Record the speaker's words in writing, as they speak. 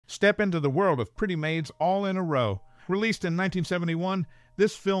Step into the world of Pretty Maids All in a Row. Released in 1971,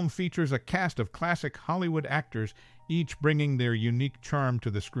 this film features a cast of classic Hollywood actors, each bringing their unique charm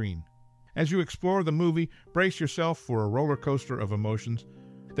to the screen. As you explore the movie, brace yourself for a roller coaster of emotions.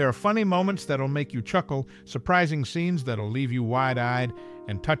 There are funny moments that'll make you chuckle, surprising scenes that'll leave you wide-eyed,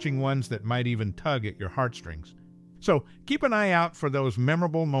 and touching ones that might even tug at your heartstrings. So keep an eye out for those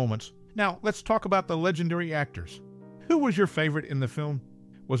memorable moments. Now, let's talk about the legendary actors. Who was your favorite in the film?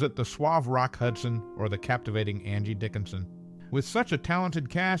 Was it the suave Rock Hudson or the captivating Angie Dickinson? With such a talented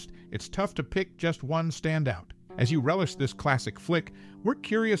cast, it's tough to pick just one standout. As you relish this classic flick, we're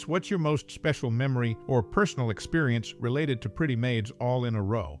curious what's your most special memory or personal experience related to Pretty Maids All in a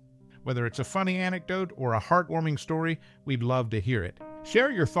Row. Whether it's a funny anecdote or a heartwarming story, we'd love to hear it.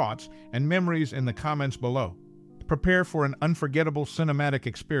 Share your thoughts and memories in the comments below. Prepare for an unforgettable cinematic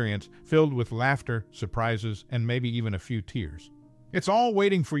experience filled with laughter, surprises, and maybe even a few tears. It's all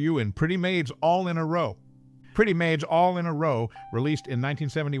waiting for you in Pretty Maids All in a Row. Pretty Maids All in a Row, released in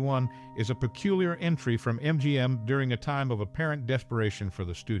 1971, is a peculiar entry from MGM during a time of apparent desperation for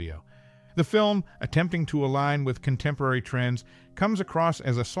the studio. The film, attempting to align with contemporary trends, comes across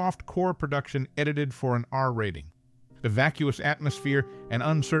as a soft-core production edited for an R rating. The vacuous atmosphere and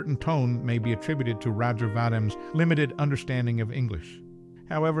uncertain tone may be attributed to Roger Vadim's limited understanding of English.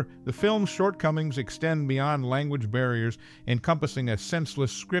 However, the film's shortcomings extend beyond language barriers, encompassing a senseless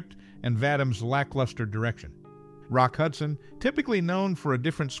script and Vadim's lackluster direction. Rock Hudson, typically known for a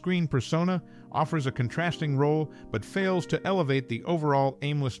different screen persona, offers a contrasting role but fails to elevate the overall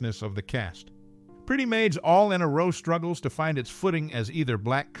aimlessness of the cast. Pretty Maids All in a Row struggles to find its footing as either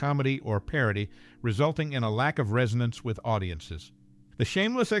black comedy or parody, resulting in a lack of resonance with audiences. The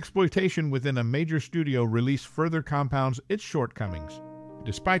shameless exploitation within a major studio release further compounds its shortcomings.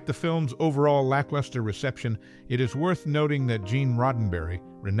 Despite the film's overall lackluster reception, it is worth noting that Gene Roddenberry,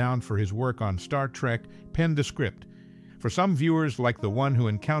 renowned for his work on Star Trek, penned the script. For some viewers, like the one who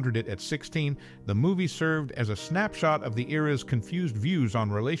encountered it at 16, the movie served as a snapshot of the era's confused views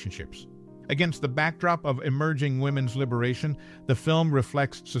on relationships. Against the backdrop of emerging women's liberation, the film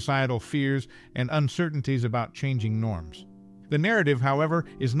reflects societal fears and uncertainties about changing norms. The narrative, however,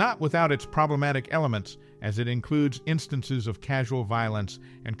 is not without its problematic elements, as it includes instances of casual violence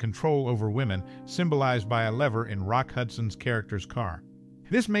and control over women, symbolized by a lever in Rock Hudson's character's car.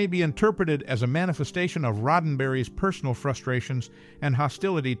 This may be interpreted as a manifestation of Roddenberry's personal frustrations and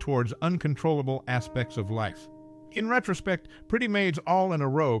hostility towards uncontrollable aspects of life. In retrospect, Pretty Maids All in a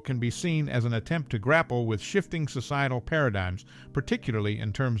Row can be seen as an attempt to grapple with shifting societal paradigms, particularly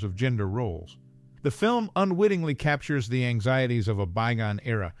in terms of gender roles. The film unwittingly captures the anxieties of a bygone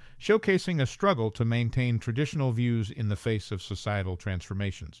era, showcasing a struggle to maintain traditional views in the face of societal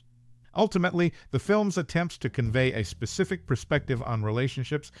transformations. Ultimately, the film's attempts to convey a specific perspective on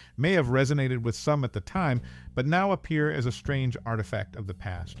relationships may have resonated with some at the time, but now appear as a strange artifact of the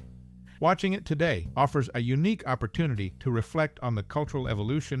past. Watching it today offers a unique opportunity to reflect on the cultural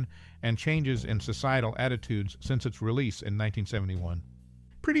evolution and changes in societal attitudes since its release in 1971.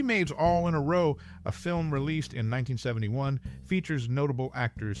 Pretty Maids All in a Row, a film released in 1971, features notable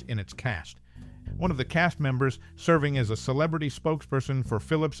actors in its cast. One of the cast members, serving as a celebrity spokesperson for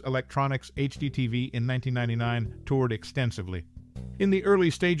Philips Electronics HDTV in 1999, toured extensively. In the early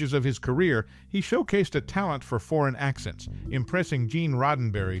stages of his career, he showcased a talent for foreign accents, impressing Gene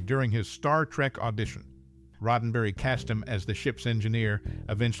Roddenberry during his Star Trek audition. Roddenberry cast him as the ship's engineer,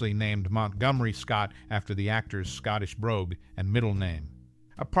 eventually named Montgomery Scott after the actor's Scottish brogue and middle name.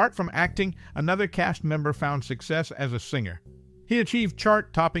 Apart from acting, another cast member found success as a singer. He achieved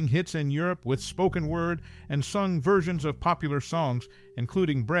chart-topping hits in Europe with spoken word and sung versions of popular songs,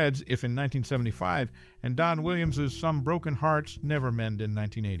 including Bread's If in 1975 and Don Williams's Some Broken Hearts Never Mend in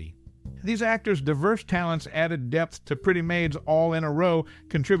 1980. These actors' diverse talents added depth to Pretty Maids All in a Row,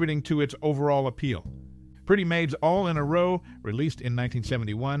 contributing to its overall appeal. Pretty Maids All in a Row, released in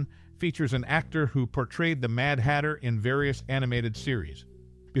 1971, features an actor who portrayed the Mad Hatter in various animated series.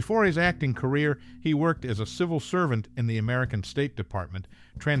 Before his acting career, he worked as a civil servant in the American State Department,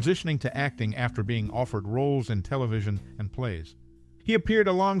 transitioning to acting after being offered roles in television and plays. He appeared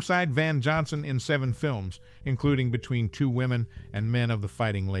alongside Van Johnson in 7 films, including Between Two Women and Men of the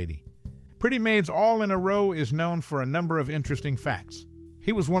Fighting Lady. Pretty Maids All in a Row is known for a number of interesting facts.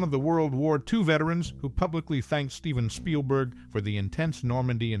 He was one of the World War II veterans who publicly thanked Steven Spielberg for the intense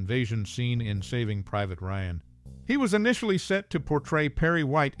Normandy invasion scene in Saving Private Ryan. He was initially set to portray Perry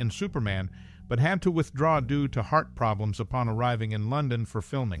White in Superman, but had to withdraw due to heart problems upon arriving in London for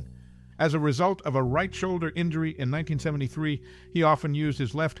filming. As a result of a right shoulder injury in 1973, he often used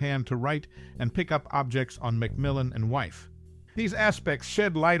his left hand to write and pick up objects on Macmillan and Wife. These aspects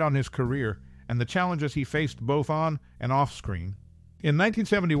shed light on his career and the challenges he faced both on and off screen. In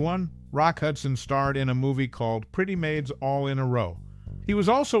 1971, Rock Hudson starred in a movie called Pretty Maids All in a Row. He was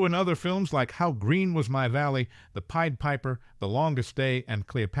also in other films like How Green Was My Valley, The Pied Piper, The Longest Day, and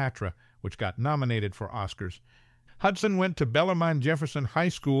Cleopatra, which got nominated for Oscars. Hudson went to Bellarmine Jefferson High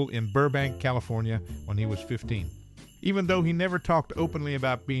School in Burbank, California, when he was 15. Even though he never talked openly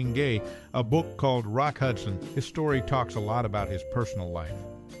about being gay, a book called Rock Hudson, his story talks a lot about his personal life.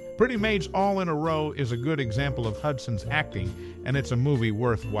 Pretty Maids All in a Row is a good example of Hudson's acting, and it's a movie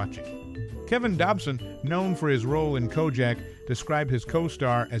worth watching. Kevin Dobson, known for his role in Kojak, described his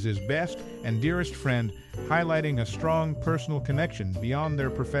co-star as his best and dearest friend, highlighting a strong personal connection beyond their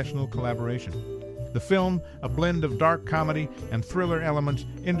professional collaboration. The film, a blend of dark comedy and thriller elements,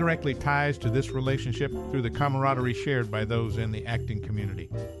 indirectly ties to this relationship through the camaraderie shared by those in the acting community.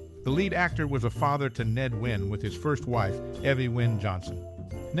 The lead actor was a father to Ned Wynn with his first wife, Evie Wynn Johnson.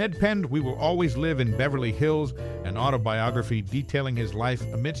 Ned penned We Will Always Live in Beverly Hills, an autobiography detailing his life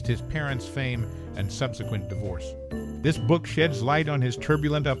amidst his parents' fame and subsequent divorce. This book sheds light on his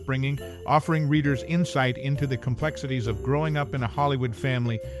turbulent upbringing, offering readers insight into the complexities of growing up in a Hollywood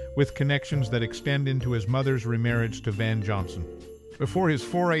family with connections that extend into his mother's remarriage to Van Johnson. Before his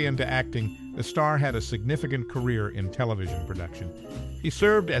foray into acting, the star had a significant career in television production. He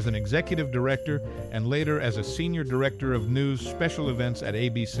served as an executive director and later as a senior director of news special events at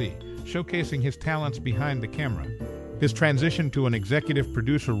ABC, showcasing his talents behind the camera. His transition to an executive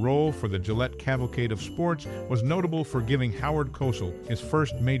producer role for the Gillette Cavalcade of Sports was notable for giving Howard Cosell his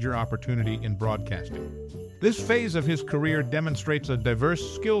first major opportunity in broadcasting. This phase of his career demonstrates a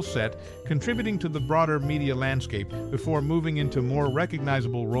diverse skill set, contributing to the broader media landscape before moving into more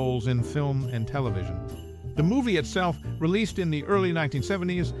recognizable roles in film and television. The movie itself, released in the early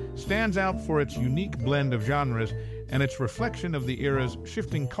 1970s, stands out for its unique blend of genres and its reflection of the era's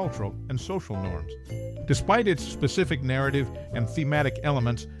shifting cultural and social norms. Despite its specific narrative and thematic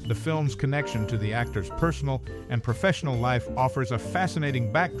elements, the film's connection to the actor's personal and professional life offers a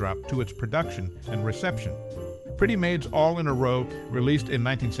fascinating backdrop to its production and reception. Pretty Maids All in a Row, released in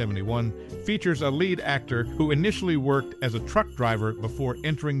 1971, features a lead actor who initially worked as a truck driver before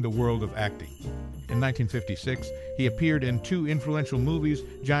entering the world of acting. In 1956, he appeared in two influential movies,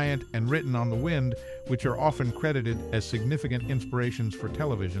 Giant and Written on the Wind, which are often credited as significant inspirations for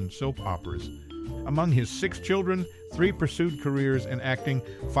television soap operas. Among his 6 children, 3 pursued careers in acting,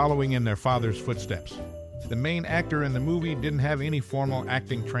 following in their father's footsteps. The main actor in the movie didn't have any formal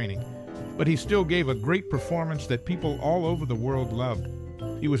acting training, but he still gave a great performance that people all over the world loved.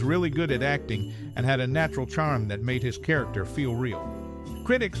 He was really good at acting and had a natural charm that made his character feel real.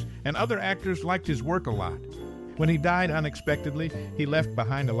 Critics and other actors liked his work a lot. When he died unexpectedly, he left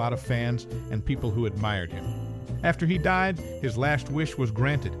behind a lot of fans and people who admired him. After he died, his last wish was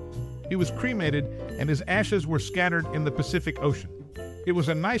granted. He was cremated, and his ashes were scattered in the Pacific Ocean. It was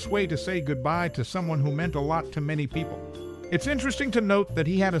a nice way to say goodbye to someone who meant a lot to many people. It's interesting to note that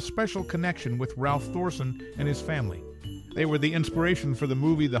he had a special connection with Ralph Thorson and his family. They were the inspiration for the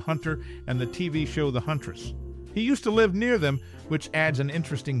movie The Hunter and the TV show The Huntress. He used to live near them, which adds an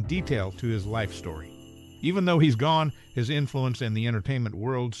interesting detail to his life story. Even though he's gone, his influence in the entertainment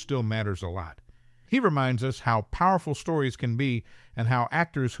world still matters a lot. He reminds us how powerful stories can be and how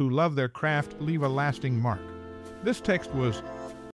actors who love their craft leave a lasting mark. This text was